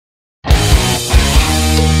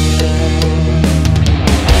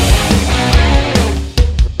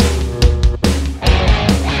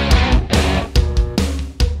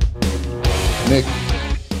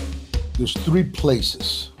three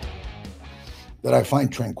places that I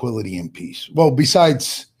find tranquility and peace. Well,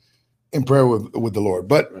 besides in prayer with the Lord,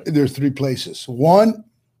 but there's three places. One,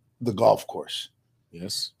 the golf course.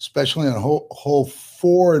 Yes. Especially on hole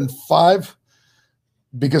 4 and 5,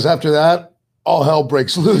 because after that, all hell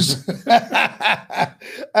breaks loose with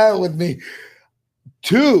me.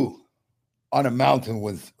 2, on a mountain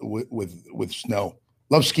with snow.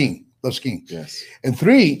 Love skiing. Yes. And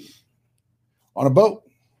 3, on a boat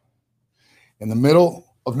in the middle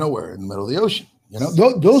of nowhere, in the middle of the ocean. You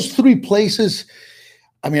know, those three places,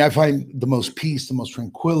 I mean, I find the most peace, the most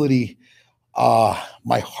tranquility.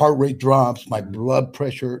 My heart rate drops, my blood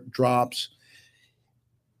pressure drops.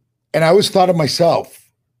 And I always thought of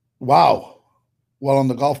myself, wow, well, on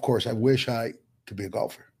the golf course, I wish I could be a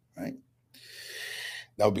golfer, right?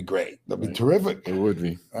 That would be great. That'd be terrific. It would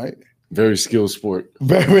be. Right? Very skilled sport.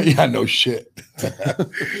 Yeah, no shit.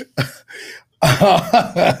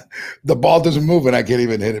 The ball doesn't move and I can't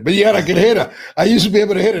even hit it. But yet I can hit it. I used to be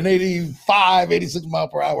able to hit an 85, 86 mile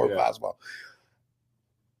per hour fastball.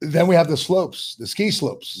 Then we have the slopes, the ski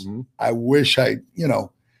slopes. Mm-hmm. I wish I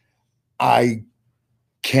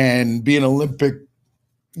can be an Olympic,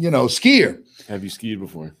 skier. Have you skied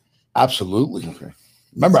before? Absolutely. Okay.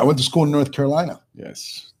 Remember, I went to school in North Carolina.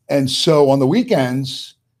 Yes. And so on the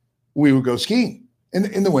weekends, we would go skiing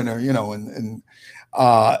in the winter,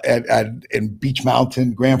 and in Beach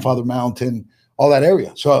Mountain, Grandfather Mountain, all that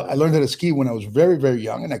area. So I learned how to ski when I was very, very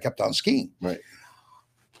young, and I kept on skiing. Right.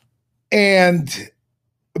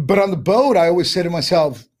 But on the boat, I always say to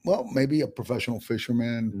myself, well, maybe a professional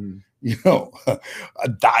fisherman, a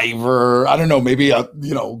diver. I don't know, maybe go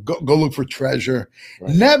look for treasure.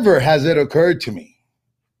 Right. Never has it occurred to me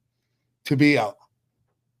to be a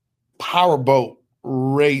powerboat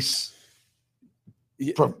race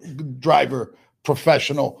driver,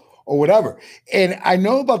 professional, or whatever. And I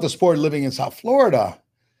know about the sport living in South Florida,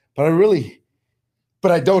 but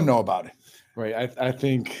I don't know about it. Right. I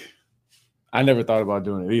think I never thought about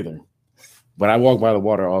doing it either, but I walk by the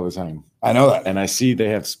water all the time. I know that. And I see they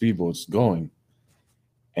have speedboats going,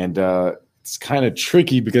 and it's kind of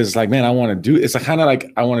tricky because it's like, man, I want to do, it's kind of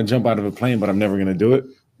like I want to jump out of a plane, but I'm never going to do it.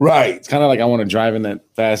 Right. It's kind of like I want to drive in that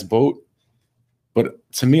fast boat. But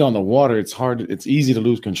to me on the water, it's hard. It's easy to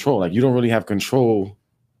lose control. Like you don't really have control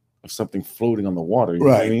of something floating on the water. You know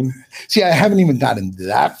what I mean? See, I haven't even gotten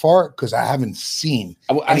that far because I haven't seen.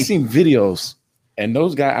 I've seen videos, and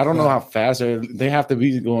those guys, I don't know how fast they have to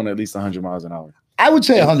be going at least 100 miles an hour. I would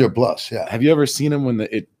say 100 plus. Yeah. Have you ever seen them when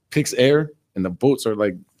it picks air and the boats are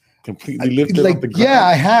like completely lifted off the ground? Yeah,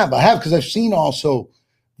 I have because I've seen also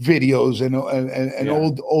videos and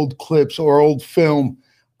old clips or old film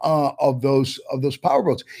of those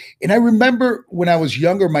powerboats. And I remember when I was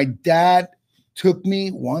younger, my dad took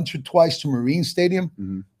me once or twice to Marine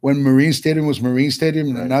Stadium when Marine Stadium was Marine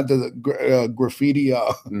Stadium and not the graffiti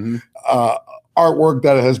artwork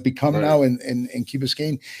that it has become now in Key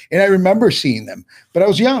Biscayne. And I remember seeing them, but I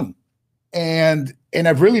was young, and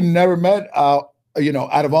I've really never met out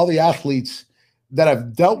of all the athletes that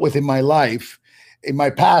I've dealt with in my life, in my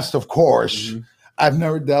past, of course, I've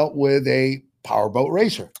never dealt with a powerboat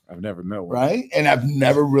racer. I've never met one. Right. And I've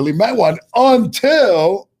never really met one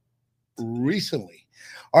until recently.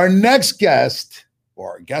 Our next guest,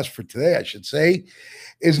 or our guest for today, I should say,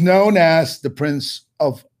 is known as the Prince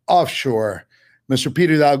of Offshore. Mr.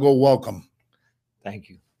 Peter Hidalgo, welcome. Thank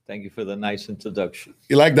you. Thank you for the nice introduction.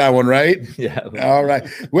 You like that one, right? Yeah. All right.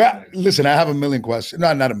 Well, listen, I have a million questions.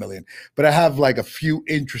 No, not a million, but I have like a few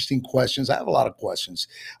interesting questions. I have a lot of questions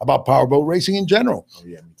about powerboat racing in general. Oh,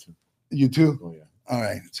 yeah, me too. You too? Oh, yeah. All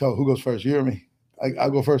right. So who goes first? You or me?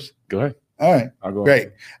 I'll go first. Go ahead. All right. I'll go. Great.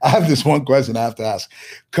 I have this one question I have to ask.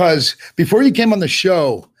 Because before you came on the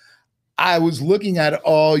show, I was looking at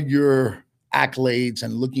all your accolades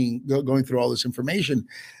and going through all this information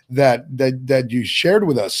that you shared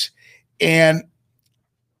with us. And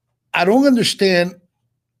I don't understand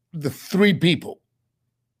the three people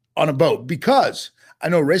on a boat, because I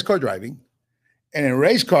know race car driving, and in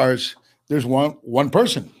race cars, there's one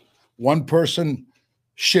person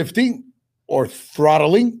shifting or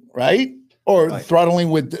throttling, right? Or throttling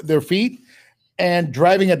with their feet and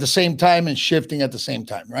driving at the same time and shifting at the same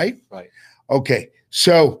time, right? Right. Okay.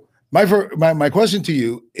 So my question to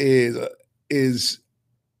you is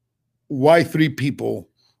why three people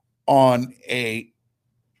on a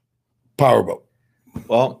powerboat?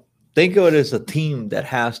 Well, think of it as a team that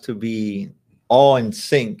has to be all in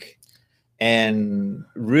sync and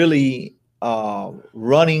really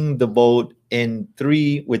running the boat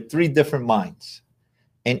with three different minds.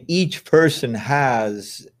 And each person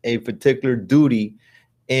has a particular duty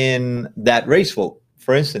in that race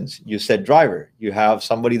for instance, you said driver. You have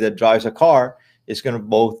somebody that drives a car, is going to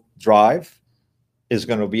both drive, is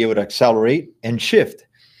going to be able to accelerate and shift.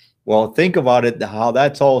 Well, think about it, how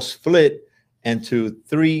that's all split into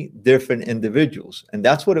 3 different individuals. And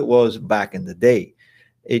that's what it was back in the day.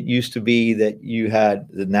 It used to be that you had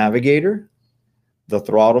the navigator, the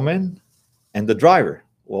throttleman, and the driver.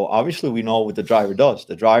 Well, obviously, we know what the driver does.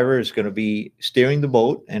 The driver is going to be steering the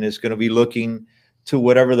boat and is going to be looking to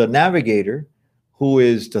whatever the navigator, who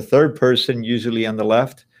is the third person, usually on the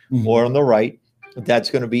left or on the right,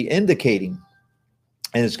 that's going to be indicating.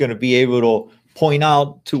 And it's going to be able to point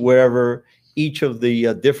out to wherever each of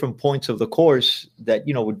the different points of the course that,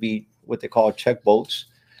 would be what they call check boats,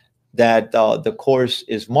 that the course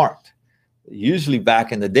is marked. Usually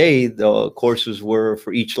back in the day, the courses were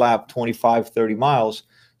for each lap 25, 30 miles.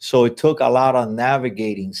 So it took a lot of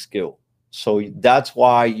navigating skill. So that's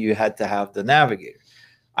why you had to have the navigator.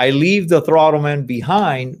 I leave the throttleman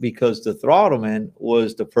behind because the throttleman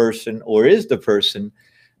was the person, or is the person,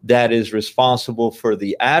 that is responsible for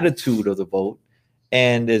the attitude of the boat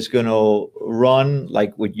and is going to run,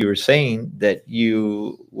 like what you were saying, that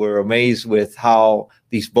you were amazed with how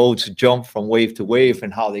these boats jump from wave to wave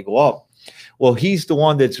and how they go up. Well, he's the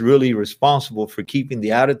one that's really responsible for keeping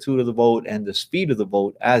the attitude of the boat and the speed of the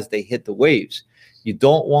boat as they hit the waves. You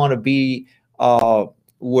don't want to be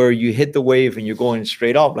where you hit the wave and you're going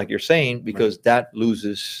straight up, like you're saying, because that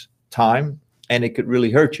loses time and it could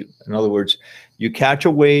really hurt you. In other words, you catch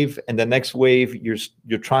a wave and the next wave,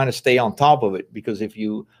 you're trying to stay on top of it, because if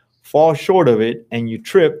you fall short of it and you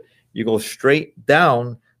trip, you go straight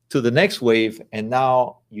down to the next wave, and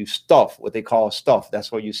now you stuff, what they call stuff.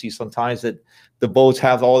 That's why you see sometimes that the boats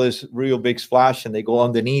have all this real big splash and they go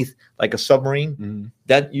underneath like a submarine.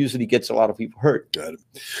 That usually gets a lot of people hurt. Got it.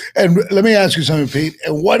 And let me ask you something, Pete.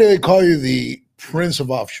 And why do they call you the Prince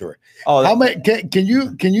of Offshore? Oh, how many? Can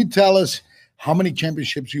you tell us how many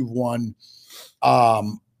championships you've won,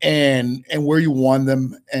 and where you won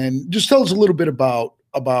them, and just tell us a little bit about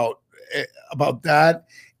that,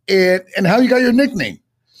 and how you got your nickname?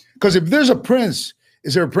 Because if there's a prince,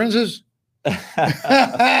 is there a princess?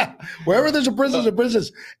 Wherever there's a prince, there's a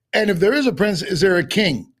princess. And if there is a prince, is there a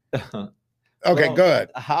king? Okay, well, go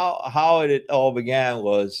ahead. How it all began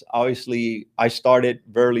was, obviously, I started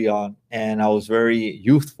early on, and I was very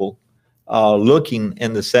youthful, looking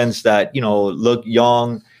in the sense that, look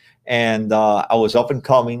young, and I was up and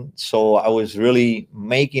coming. So I was really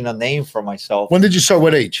making a name for myself. When did you start?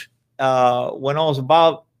 What age? When I was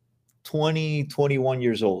about 20, 21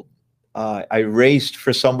 years old. I raced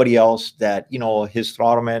for somebody else that, his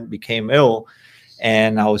throttleman became ill.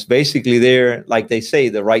 And I was basically there, like they say,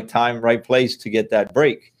 the right time, right place to get that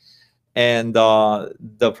break. And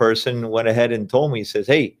the person went ahead and told me, he says,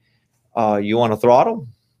 "Hey, you want to throttle?"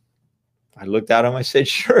 I looked at him, I said,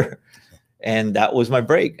 "Sure." And that was my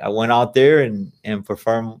break. I went out there and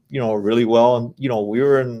performed, really well. And, we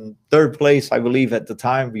were in 3rd place, I believe, at the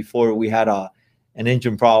time, before we had an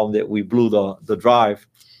engine problem that we blew the drive.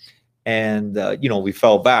 And, we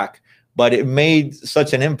fell back. But it made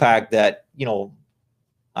such an impact that,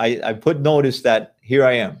 I put notice that here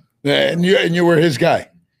I am. And you were his guy.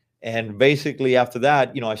 And basically after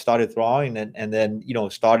that, I started throttling and then,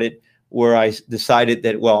 started where I decided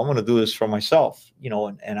that, well, I'm going to do this for myself,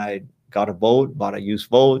 and I got a boat, bought a used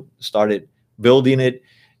boat, started building it.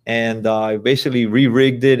 And I basically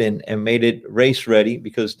re-rigged it and made it race ready,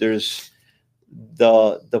 because there's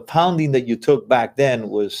the pounding that you took back then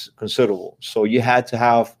was considerable. So you had to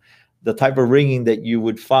have the type of rigging that you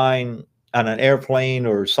would find on an airplane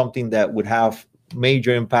or something that would have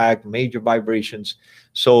major impact, major vibrations.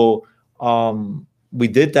 So we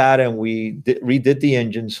did that, and we redid the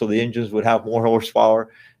engines so the engines would have more horsepower.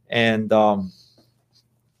 And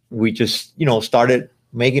we just, started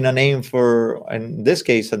making a name for, in this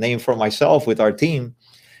case, a name for myself with our team.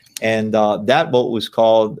 And that boat was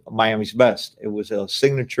called Miami's Best. It was a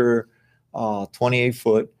signature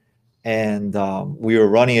 28-foot. And we were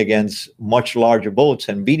running against much larger boats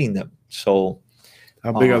and beating them. So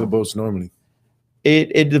how big are the boats normally?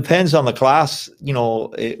 It depends on the class.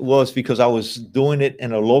 It was because I was doing it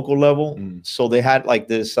in a local level. So they had like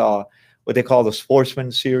this, what they call the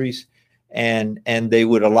Sportsman Series. And they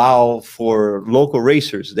would allow for local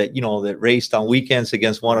racers that, that raced on weekends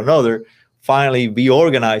against one another, finally be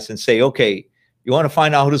organized and say, okay, you want to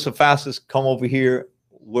find out who's the fastest? Come over here.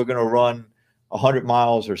 We're going to run 100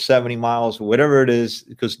 miles or 70 miles, whatever it is,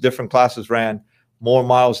 because different classes ran more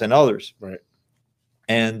miles than others. Right.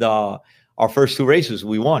 And our first 2 races,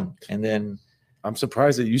 we won. And then I'm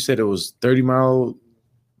surprised that you said it was 30-mile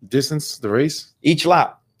distance, the race? Each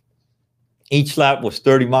lap. Each lap was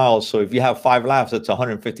 30 miles. So if you have 5 laps, that's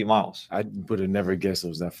 150 miles. I would have never guessed it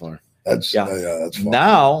was that far. That's Yeah. that's fun.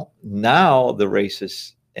 Now the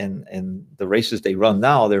races and the races they run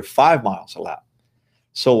now, they're 5 miles a lap.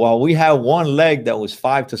 So while we have one leg that was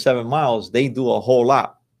 5 to 7 miles, they do a whole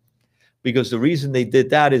lap. Because the reason they did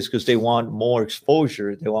that is because they want more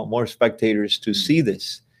exposure. They want more spectators to see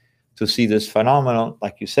this phenomenon,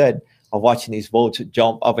 like you said, of watching these boats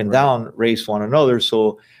jump up and down, race one another.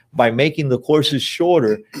 So by making the courses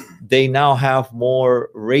shorter, they now have more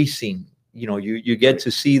racing. You know, you get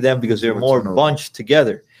to see them because they're more bunched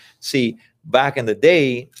together. See, back in the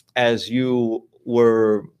day, as you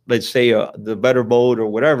were, let's say, the better boat or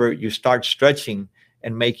whatever, you start stretching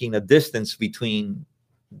and making a distance between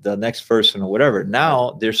the next person or whatever.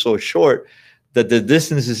 Now they're so short that the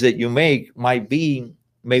distances that you make might be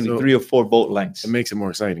maybe 3 or 4 boat lengths. It makes it more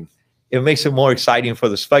exciting. It makes it more exciting for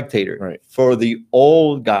the spectator. Right. For the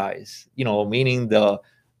old guys, you know, meaning the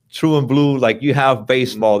true and blue, like you have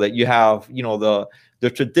baseball, that you have, you know, the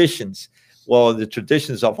traditions. Well, the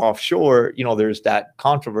traditions of offshore, you know, there's that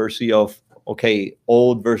controversy of, okay,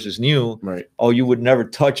 old versus new. Right. Oh, you would never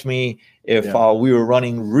touch me if we were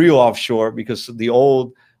running real offshore, because the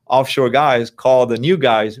old offshore guys call the new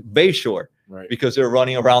guys bay shore, right, because they're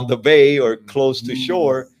running around the bay or close to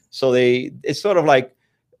shore. So it's sort of like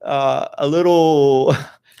a little.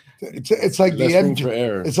 It's like the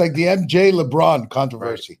MJ. It's like the MJ LeBron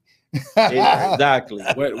controversy. Right. Exactly.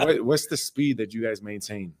 What's the speed that you guys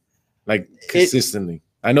maintain, like consistently?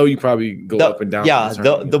 I know you probably go up and down. Yeah,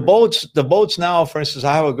 the boats now, for instance,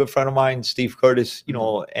 I have a good friend of mine, Steve Curtis, you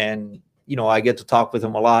know, and, you know, I get to talk with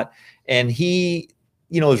him a lot. And he,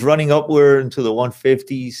 you know, is running upward into the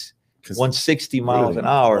 150s, 160 miles an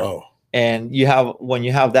hour. Whoa. And when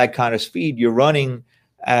you have that kind of speed, you're running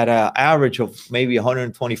at an average of maybe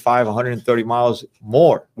 125, 130 miles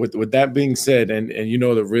more. With that being said, and you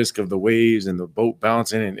know the risk of the waves and the boat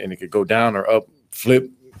bouncing and it could go down or up, flip.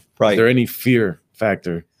 Right. Is there any fear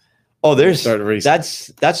factor? Oh, that's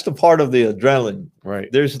the part of the adrenaline.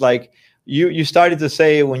 Right. There's like you started to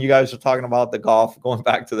say when you guys were talking about the golf, going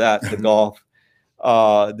back to that, the golf,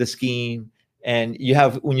 the skiing, and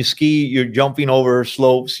when you ski, you're jumping over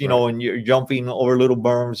slopes, you know, and you're jumping over little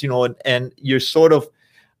berms, you know, and you're sort of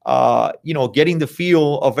you know, getting the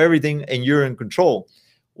feel of everything, and you're in control.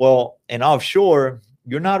 Well, in offshore,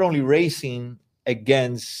 you're not only racing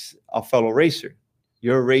against a fellow racer,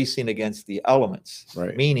 you're racing against the elements,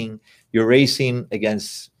 right, meaning you're racing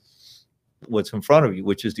against what's in front of you,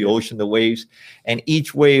 which is the ocean, the waves, and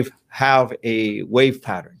each wave have a wave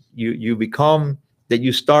pattern. You become that,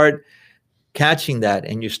 you start catching that,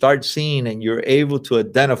 and you start seeing, and you're able to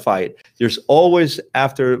identify it. There's always,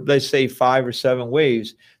 after, let's say, 5 or 7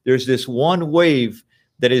 waves, there's this one wave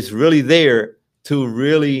that is really there to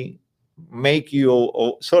really make you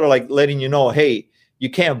sort of like letting you know, hey, you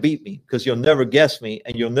can't beat me, because you'll never guess me,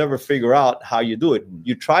 and you'll never figure out how you do it.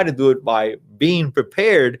 You try to do it by being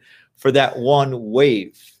prepared for that one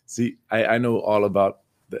wave. See, I know all about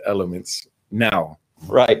the elements now.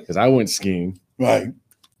 Right. Because I went skiing. Right.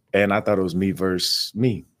 And I thought it was me versus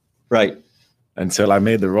me. Right. Until I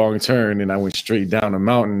made the wrong turn and I went straight down a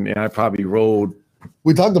mountain, and I probably rolled.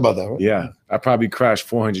 We talked about that, right? Yeah. I probably crashed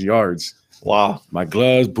 400 yards. Wow. My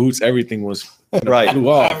gloves, boots, everything was right. flew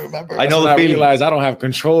off. I remember. I know the I feeling. realized I don't have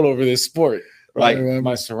control over this sport. Right.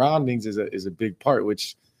 My surroundings is a big part,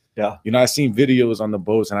 which, yeah, you know, I've seen videos on the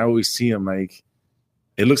boats, and I always see them like,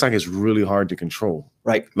 it looks like it's really hard to control.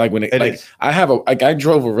 Right. Like when I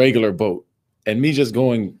drove a regular boat, and me just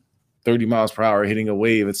going 30 miles per hour hitting a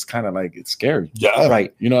wave, it's kind of like, it's scary. Yeah.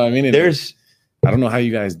 Right. You know what I mean? I don't know how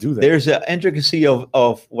you guys do that. There's an intricacy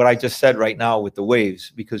of what I just said right now with the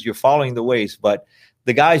waves, because you're following the waves. But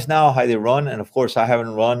the guys now, how they run, and of course I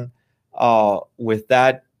haven't run with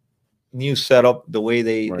that new setup the way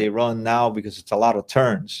they run now, because it's a lot of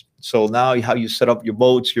turns. So now how you set up your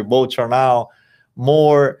boats are now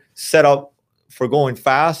more set up for going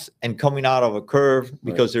fast and coming out of a curve,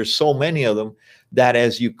 because there's so many of them that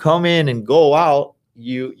as you come in and go out,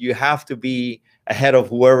 you have to be ahead of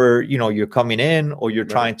whoever, you know, you're coming in or you're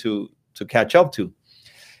trying to catch up to.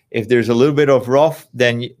 If there's a little bit of rough,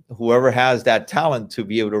 then whoever has that talent to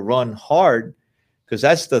be able to run hard, because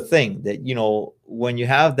that's the thing that, you know, when you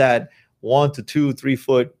have that 1 to 2, 3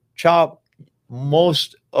 foot chop,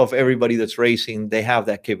 most of everybody that's racing, they have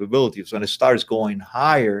that capability. So when it starts going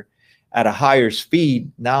higher at a higher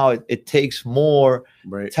speed, now it takes more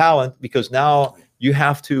talent, because now you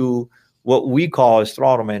have to, what we call as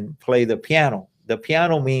throttlemen, play the piano. The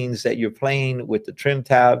piano means that you're playing with the trim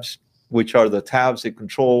tabs, which are the tabs that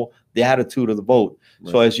control the attitude of the boat.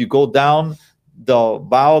 So as you go down, the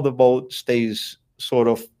bow of the boat stays sort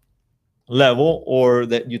of level, or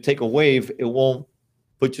that you take a wave, it won't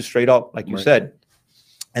put you straight up, like you said.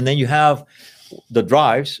 And then you have the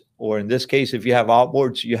drives, or in this case, if you have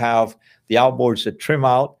outboards, you have the outboards that trim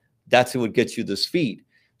out. That's what gets you the speed.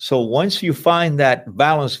 So once you find that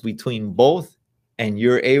balance between both and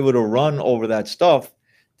you're able to run over that stuff,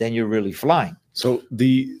 then you're really flying. So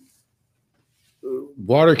the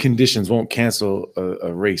water conditions won't cancel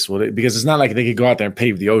a race, will it? Because it's not like they could go out there and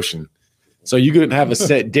pave the ocean. So you could have a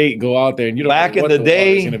set date, go out there, and you don't know what the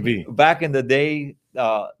water's going to be. Back in the day,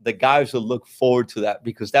 the guys would look forward to that,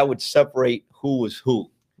 because that would separate who was who.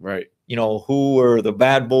 Right. You know, who were the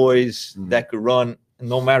bad boys that could run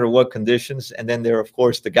no matter what conditions. And then there are, of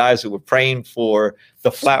course, the guys that were praying for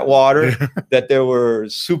the flat water, that they were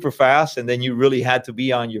super fast. And then you really had to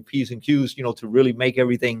be on your P's and Q's, you know, to really make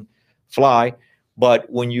everything fly. But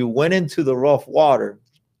when you went into the rough water,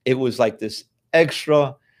 it was like this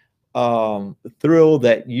extra thrill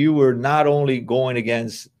that you were not only going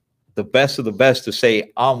against the best of the best to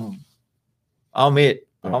say, I'm it,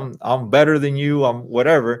 I'm better than you, I'm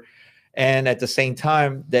whatever. And at the same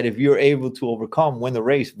time, that if you're able to win the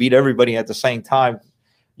race, beat everybody at the same time,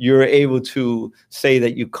 you're able to say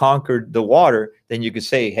that you conquered the water, then you could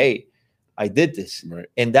say, hey, I did this. Right.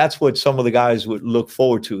 And that's what some of the guys would look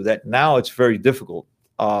forward to. That now it's very difficult.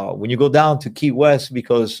 When you go down to Key West,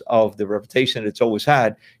 because of the reputation it's always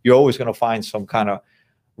had, you're always going to find some kind of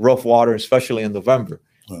rough water, especially in November.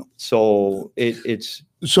 Wow. So it's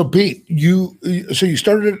so Pete, you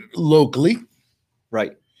started locally,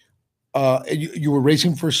 right? You were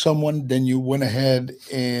racing for someone, then you went ahead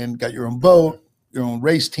and got your own boat, your own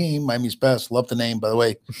race team, Miami's Best. Love the name, by the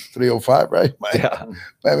way, 305, right?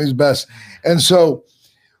 Miami's Best. And so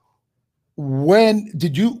when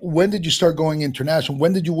did you start going international?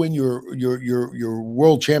 When did you win your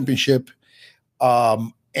world championship?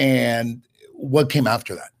 And what came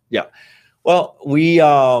after that? Yeah. Well, we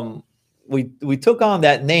took on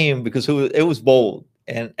that name because it was bold.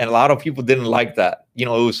 And a lot of people didn't like that. You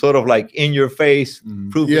know, it was sort of like in your face,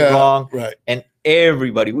 prove me wrong. Right. And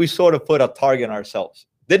we sort of put a target on ourselves.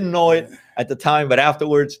 Didn't know it at the time, but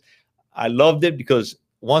afterwards, I loved it, because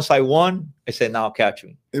once I won, I said, now catch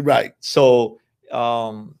me. Right. So,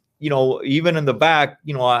 you know, even in the back,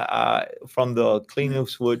 you know, I from the Clint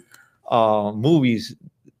Eastwood movies,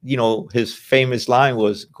 you know, his famous line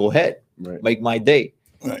was, go ahead, make my day.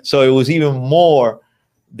 Right. So it was even more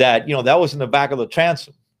that, you know, that was in the back of the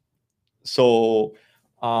transom. So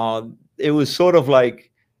it was sort of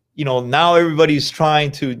like, you know, now everybody's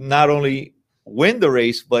trying to not only win the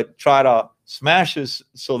race, but try to smash us,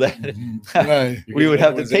 so that we would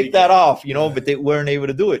have to take that off, you know, but they weren't able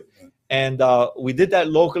to do it. And we did that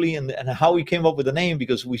locally, and how we came up with the name,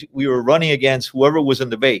 because we were running against whoever was in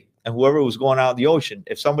the bay and whoever was going out in the ocean.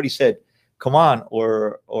 If somebody said, come on,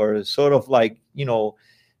 or sort of like, you know,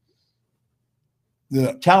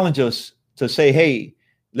 challenge us to say, hey,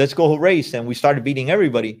 let's go race. And we started beating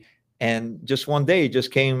everybody. And just one day, it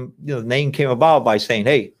just came, you know, the name came about by saying,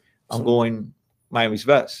 hey, I'm going Miami's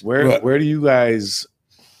Best. Where do you guys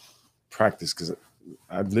practice? Because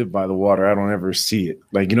I live by the water. I don't ever see it.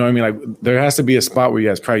 Like, you know what I mean? Like, there has to be a spot where you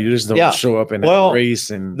guys you just don't show up and race.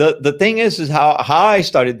 And the thing is how I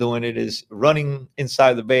started doing it is running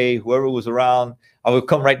inside the bay. Whoever was around, I would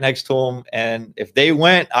come right next to them. And if they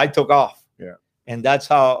went, I took off. Yeah. And that's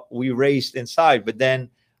how we raced inside. But then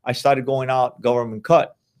I started going out government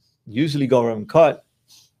cut. Usually government cut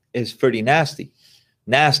is pretty nasty.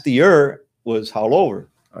 Nastier was all over.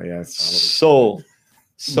 Oh, yeah. So,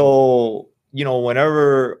 you know,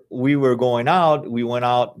 whenever we were going out, we went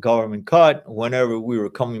out government cut. Whenever we were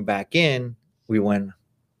coming back in, we went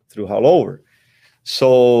through all over.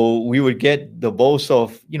 So we would get the boast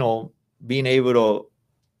of, you know, being able to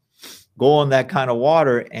go on that kind of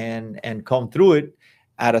water and come through it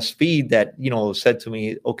at a speed that, you know, said to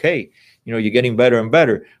me, okay, you know, you're getting better and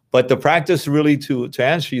better. But the practice, really, to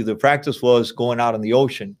answer you, the practice was going out in the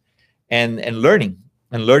ocean and learning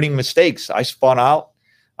mistakes. I spun out.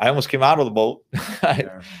 I almost came out of the boat.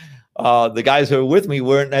 The guys who were with me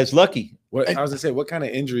weren't as lucky. I was gonna say, what kind of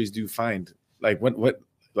injuries do you find? Like what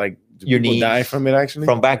like do your people knees die from it actually?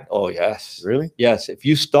 From back? Oh yes. Really? Yes. If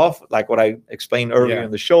you stuff, like what I explained earlier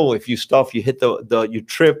in the show, if you stuff, you hit you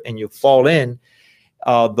trip and you fall in,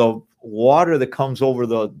 the water that comes over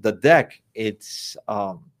the deck, it's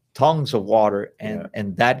tons of water,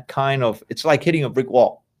 and that kind of, it's like hitting a brick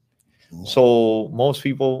wall. So most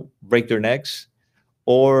people break their necks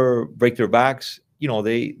or break their backs. You know,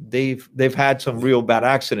 they've had some real bad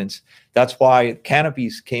accidents. That's why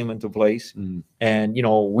canopies came into place. And, you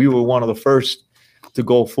know, we were one of the first to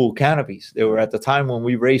go full canopies. There were, at the time when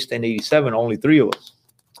we raced in '87, only 3 of us.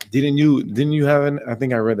 Didn't you have an? I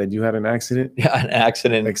think I read that you had an accident. Yeah, an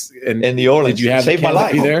accident in New Orleans. Did you have saved my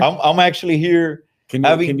life? there? I'm actually here.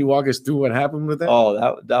 Can you walk us through what happened with that?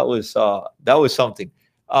 Oh, that was something.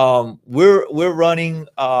 We're running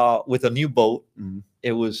with a new boat. Mm-hmm.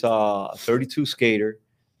 It was a 32 skater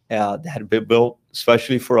that had been built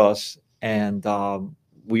especially for us, and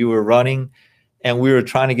we were running, and we were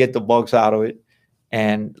trying to get the bugs out of it.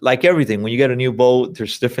 And like everything, when you get a new boat,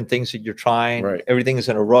 there's different things that you're trying. Right. Everything is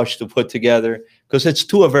in a rush to put together because it's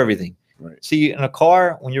 2 of everything. Right. See, in a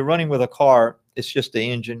car, when you're running with a car, it's just the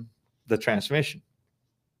engine, the transmission,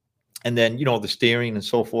 and then, the steering and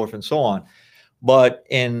so forth and so on. But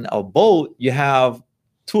in a boat, you have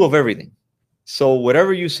 2 of everything. So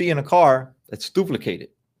whatever you see in a car, it's duplicated.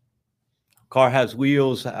 Car has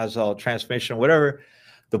wheels, has a transmission, whatever.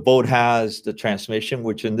 The boat has the transmission,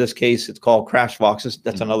 which in this case, it's called crash boxes.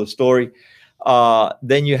 That's another story.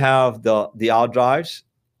 Then you have the out drives,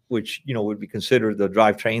 which, would be considered the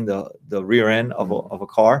drivetrain, the rear end of a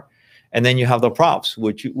car. And then you have the props,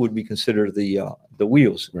 which would be considered the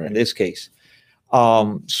wheels, right, in this case.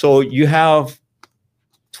 So you have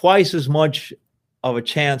twice as much of a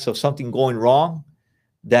chance of something going wrong,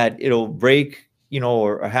 that it'll break,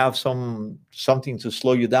 or have something to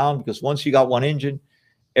slow you down, because once you got one engine,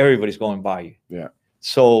 everybody's going by you. Yeah.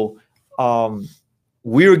 So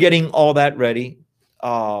we were getting all that ready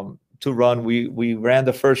to run. We ran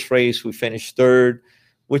the first race. We finished 3rd,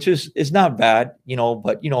 which is not bad,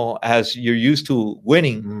 but as you're used to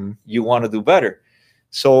winning, you want to do better.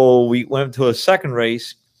 So we went to a second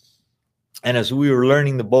race, and as we were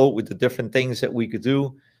learning the boat with the different things that we could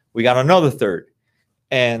do, we got another 3rd.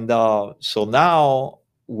 And so now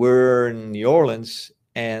we're in New Orleans,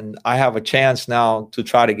 and I have a chance now to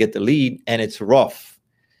try to get the lead, and it's rough.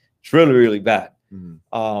 It's really, really bad.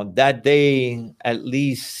 That day, at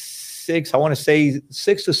least 6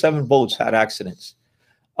 to 7 boats had accidents.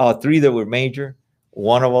 3 that were major.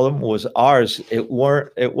 One of them was ours. It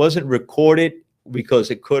wasn't recorded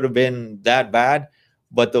because it could have been that bad,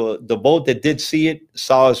 but the boat that did see it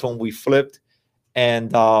saw us when we flipped.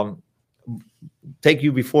 And take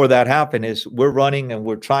you before that happened is we're running and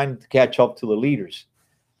we're trying to catch up to the leaders.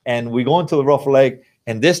 And we go into the rough leg,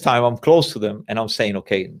 and this time I'm close to them, and I'm saying,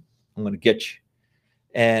 okay, I'm going to get you.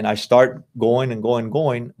 And I start going and going and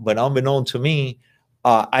going, but unbeknown to me,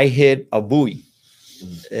 I hit a buoy.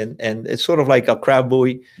 And it's sort of like a crab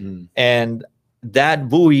buoy. And that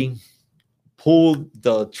buoy pulled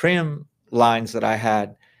the trim lines that I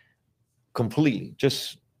had completely.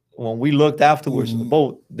 Just when we looked afterwards in the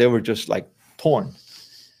boat, they were just like torn.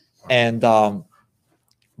 And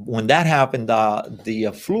when that happened,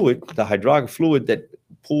 the fluid, the hydraulic fluid that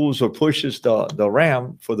pulls or pushes the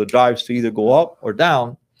ram for the drives to either go up or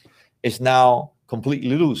down, is now completely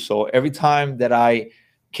loose. So every time that I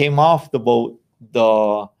came off the boat,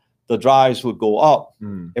 the drives would go up.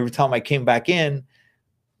 Every time I came back in,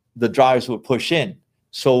 the drives would push in.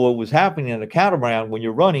 So what was happening in a catamaran, when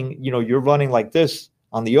you're running, you're running like this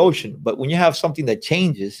on the ocean. But when you have something that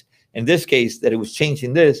changes, in this case, that it was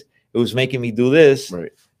changing this, it was making me do this.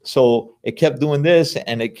 Right. So it kept doing this,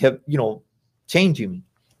 and it kept, changing me.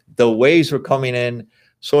 The waves were coming in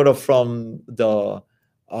sort of from the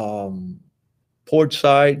port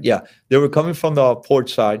side. Yeah, they were coming from the port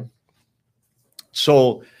side.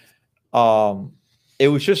 So it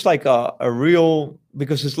was just like a real,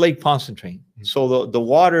 because it's Lake Pontchartrain. So the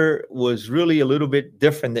water was really a little bit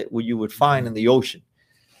different than what you would find in the ocean.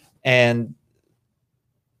 And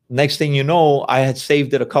next thing you know, I had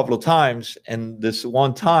saved it a couple of times. And this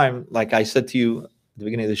one time, like I said to you at the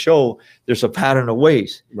beginning of the show, there's a pattern of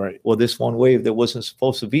waves. Right. Well, this one wave that wasn't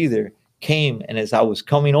supposed to be there came. And as I was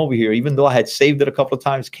coming over here, even though I had saved it a couple of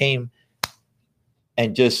times, came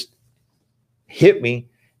and just hit me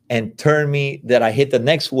and turned me, that I hit the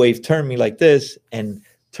next wave, turned me like this and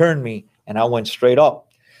turned me, and I went straight up.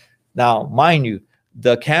 Now, mind you,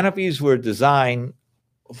 the canopies were designed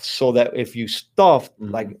so that if you stuffed,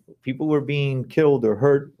 like people were being killed or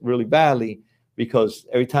hurt really badly, because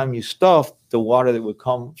every time you stuffed, the water that would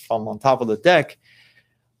come from on top of the deck,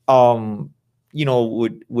 would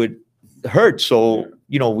hurt. So,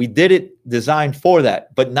 we did it designed for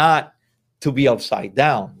that, but not to be upside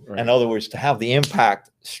down. Right. In other words, to have the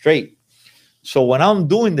impact straight. So when I'm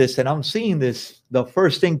doing this and I'm seeing this, the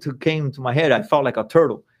first thing came to my head, I felt like a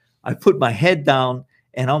turtle. I put my head down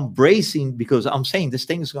and I'm bracing, because I'm saying this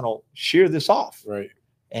thing is going to shear this off. Right.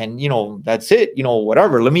 And, that's it,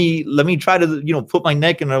 whatever. Let me try to, put my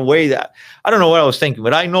neck in a way that, I don't know what I was thinking,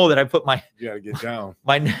 but I know that I put you gotta get down.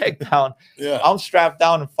 My neck down. Yeah. I'm strapped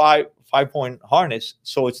down in five 5-point harness,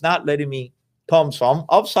 so it's not letting me come. So I'm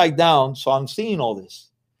upside down, so I'm seeing all this.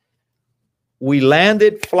 We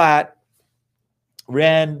landed flat,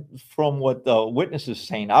 ran from what the witness is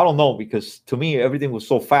saying. I don't know, because to me everything was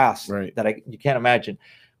so fast that you can't imagine.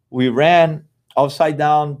 We ran upside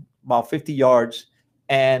down about 50 yards,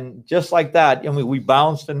 and just like that, I mean, we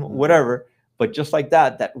bounced and whatever, but just like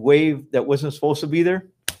that, that wave that wasn't supposed to be there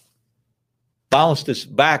bounced us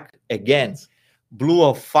back again, blew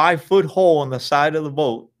a 5-foot hole in the side of the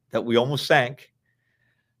boat that we almost sank,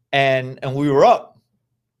 and we were up.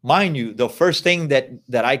 Mind you, the first thing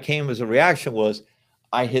that I came as a reaction was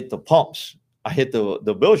I hit the pumps. I hit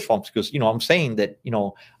the bilge pumps, because, I'm saying that,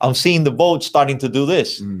 I'm seeing the boat starting to do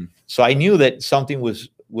this. So I knew that something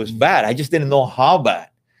was bad. I just didn't know how bad.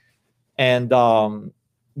 And,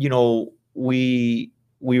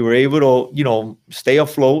 we were able to, stay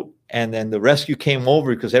afloat. And then the rescue came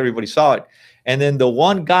over because everybody saw it. And then the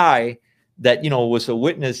one guy that, was a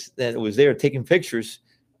witness that was there taking pictures,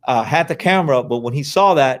 had the camera, but when he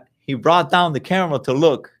saw that, he brought down the camera to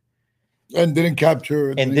look and didn't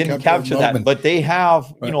capture that. But they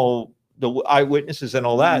have, the eyewitnesses and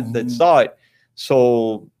all that saw it.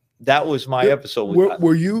 So that was my episode.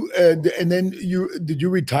 Were you? And then did you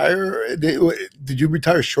retire? Did you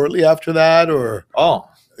retire shortly after that, or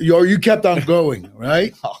you kept on going,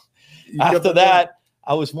 right? After that,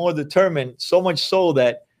 I was more determined. So much so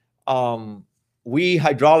that we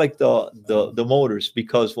hydraulic the motors,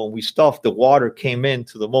 because when we stuffed, the water came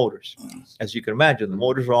into the motors. As you can imagine, the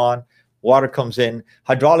motors are on, water comes in.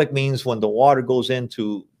 Hydraulic means when the water goes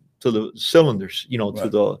into the cylinders,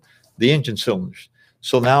 to the engine cylinders.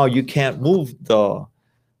 So now you can't move the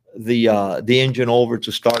engine over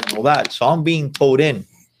to start and all that. So I'm being towed in,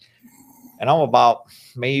 and I'm about,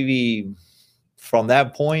 maybe from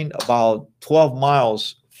that point, about 12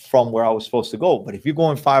 miles from where I was supposed to go. But if you're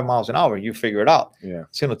going 5 miles an hour, you figure it out. Yeah.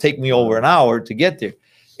 It's going to take me over an hour to get there.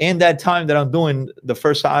 In that time that I'm doing the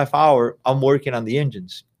first half hour, I'm working on the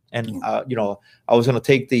engines. And, I was going to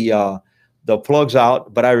take the plugs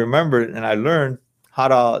out, but I remembered and I learned how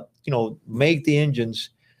to, make the engines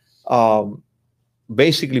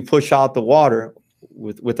basically push out the water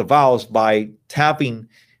with the valves by tapping,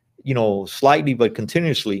 slightly but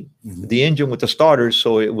continuously the engine with the starters,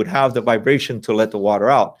 so it would have the vibration to let the water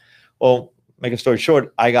out. Well, make a story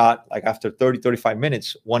short, I got, like, after 35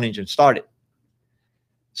 minutes, one engine started.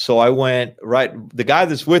 So I went the guy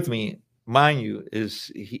that's with me, mind you,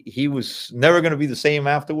 he was never going to be the same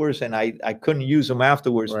afterwards, and I couldn't use him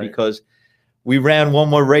afterwards because we ran one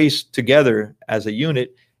more race together as a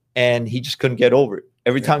unit, and he just couldn't get over it.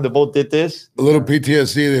 Every time the boat did this, a little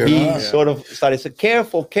PTSD there. He sort of started to say,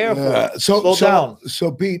 "Careful, slow down."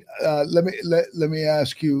 So Pete, let me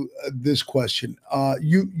ask you this question.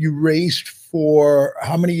 You raced for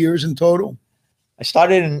how many years in total? I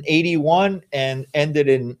started in 81 and ended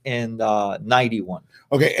in 91.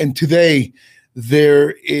 Okay, and today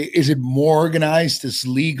is it more organized? This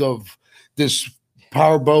league of this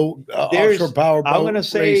powerboat, offshore powerboat. I'm going to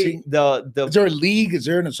say racing? Is there a league? Is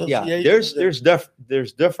there an association? Yeah,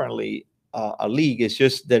 there's definitely a league. It's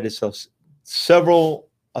just that it's several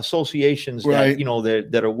associations that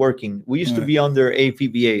that are working. We used to be under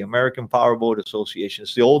APBA, American Powerboat Association.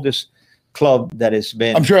 It's the oldest club that has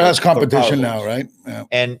been. I'm sure it has competition now, right? Yeah.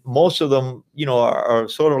 And most of them, are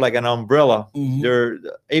sort of like an umbrella. Their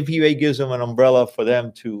APBA gives them an umbrella for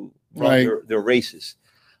them to run their races.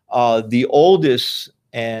 The oldest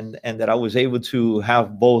and that I was able to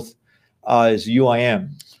have both is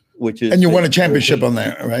UIM, which is, and you won a championship on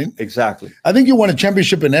there, right? Exactly. I think you won a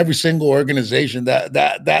championship in every single organization that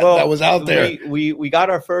was out there. We got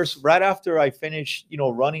our first right after I finished,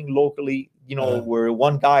 running locally. Where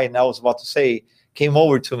one guy, and I was about to say, came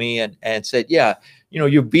over to me and said, "Yeah,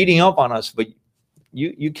 you're beating up on us, but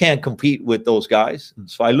you can't compete with those guys."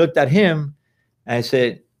 So I looked at him and I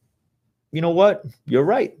said, "You know what? You're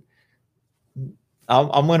right.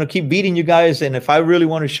 I'm going to keep beating you guys. And if I really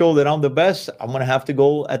want to show that I'm the best, I'm going to have to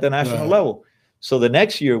go at the national level." So the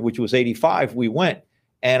next year, which was 85, we went.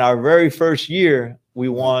 And our very first year, we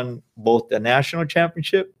won both the national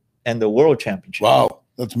championship and the world championship. Wow,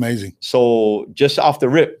 that's amazing. So just off the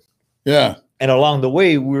rip. Yeah. And along the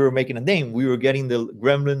way, we were making a name. We were getting the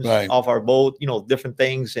gremlins off our boat, different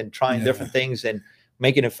things, and trying different things and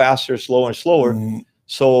making it faster, slower, and slower.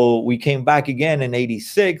 So we came back again in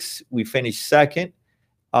 86. We finished second.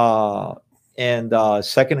 Second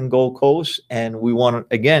in Gold Coast, and we won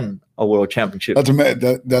again a world championship.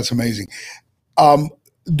 That's amazing.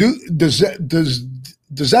 Does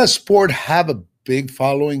that sport have a big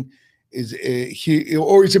following Is he,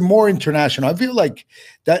 or is it more international? I feel like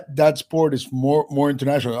that sport is more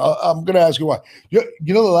international. I'm going to ask you why. You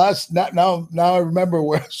know, the last now I remember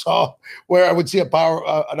where I would see an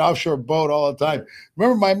offshore boat all the time.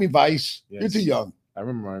 Remember Miami Vice? Yes. You're too young. I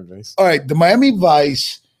remember Miami Vice. All right, the Miami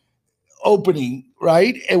Vice opening,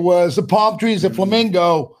 right? It was the palm trees, the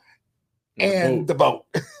flamingo, and the boat.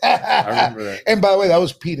 I remember that. And by the way, that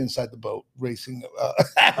was Pete inside the boat racing.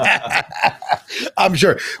 I'm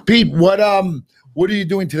sure. Pete, what are you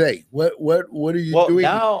doing today? What are you doing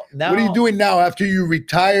now? What are you doing now after you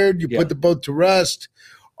retired? You put the boat to rest.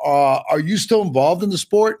 Are you still involved in the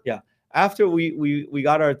sport? Yeah. After we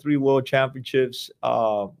got our 3 world championships,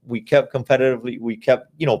 we kept competitively. We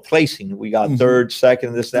kept placing. We got third,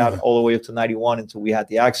 second, this, that, all the way up to 91 until we had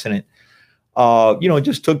the accident.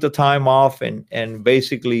 Just took the time off and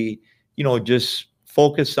basically, just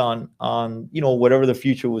focus on whatever the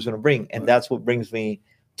future was going to bring. And that's what brings me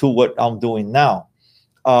to what I'm doing now.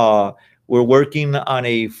 We're working on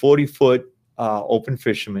a 40-foot open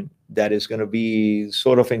fisherman that is going to be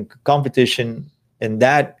sort of in competition in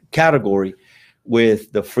that category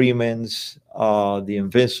with the Freemans, the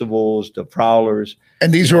Invincibles, the Prowlers.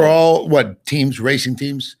 And these are all what teams, racing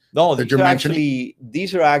teams? No, these are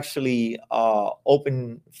actually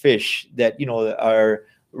open fish that are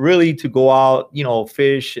really to go out,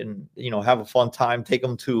 fish and have a fun time. Take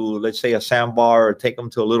them to, let's say, a sandbar, or take them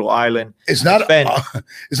to a little island. It's not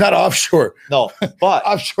offshore. No, but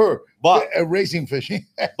offshore. But racing fishing.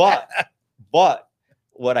 but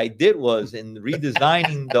what I did was, in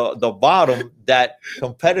redesigning the bottom, that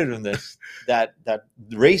competitiveness, that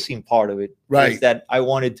racing part of it, right? Is that I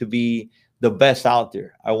wanted to be the best out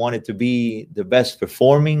there. I wanted to be the best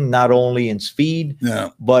performing, not only in speed,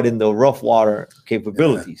 but in the rough water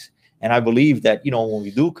capabilities. Yeah. And I believe that, when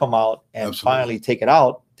we do come out and finally take it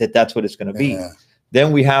out, that's what it's going to be. Yeah.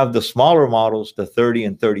 Then we have the smaller models, the 30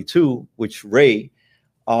 and 32, which Ray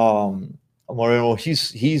Moreno,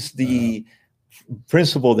 he's the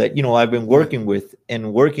principal that, I've been working with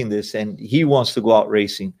and working this, and he wants to go out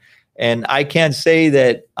racing. And I can't say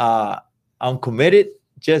that I'm committed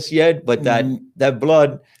just yet, but that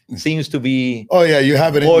blood seems to be you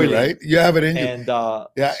have it boiling. In you, right? You have it in you. And so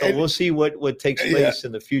we'll see what takes place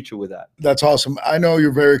in the future with that. That's awesome. I know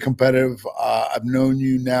you're very competitive. I've known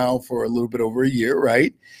you now for a little bit over a year,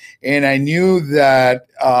 right? And I knew that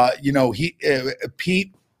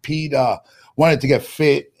Pete wanted to get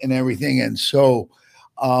fit and everything, and so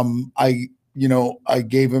I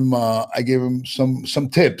gave him some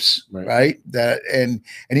tips, right? That and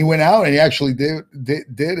he went out and he actually did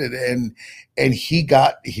it, and he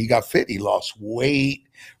got fit. He lost weight,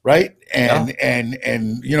 right? And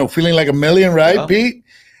feeling like a million, right, Pete?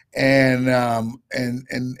 And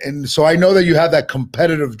so I know that you have that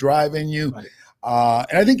competitive drive in you, and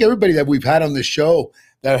I think everybody that we've had on the show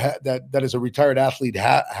that is a retired athlete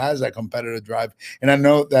has that competitive drive, and I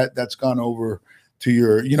know that that's gone over to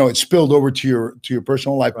your, it spilled over to your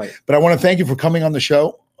personal life. Right. But I want to thank you for coming on the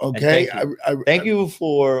show. Okay. Thank you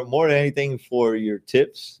for, more than anything, for your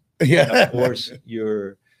tips. Yeah. And of course,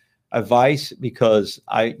 your advice, because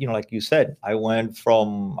like you said, I went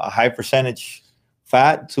from a high percentage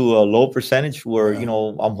fat to a low percentage where,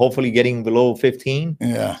 I'm hopefully getting below 15,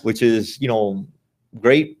 which is,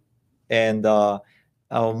 great. And,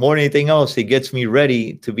 more than anything else, it gets me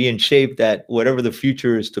ready to be in shape that whatever the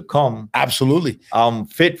future is to come, absolutely, I'm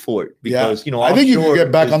fit for it. Because I think you can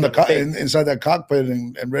get back on the inside that cockpit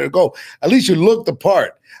and ready to go. At least you look the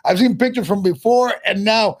part. I've seen pictures from before and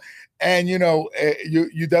now, and you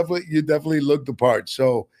definitely look the part.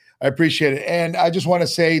 So I appreciate it, and I just want to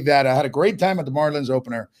say that I had a great time at the Marlins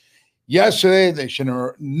opener yesterday. They should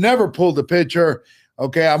have never pulled the pitcher.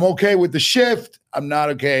 Okay, I'm okay with the shift. I'm not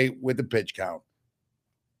okay with the pitch count.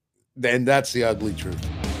 Then that's the ugly truth.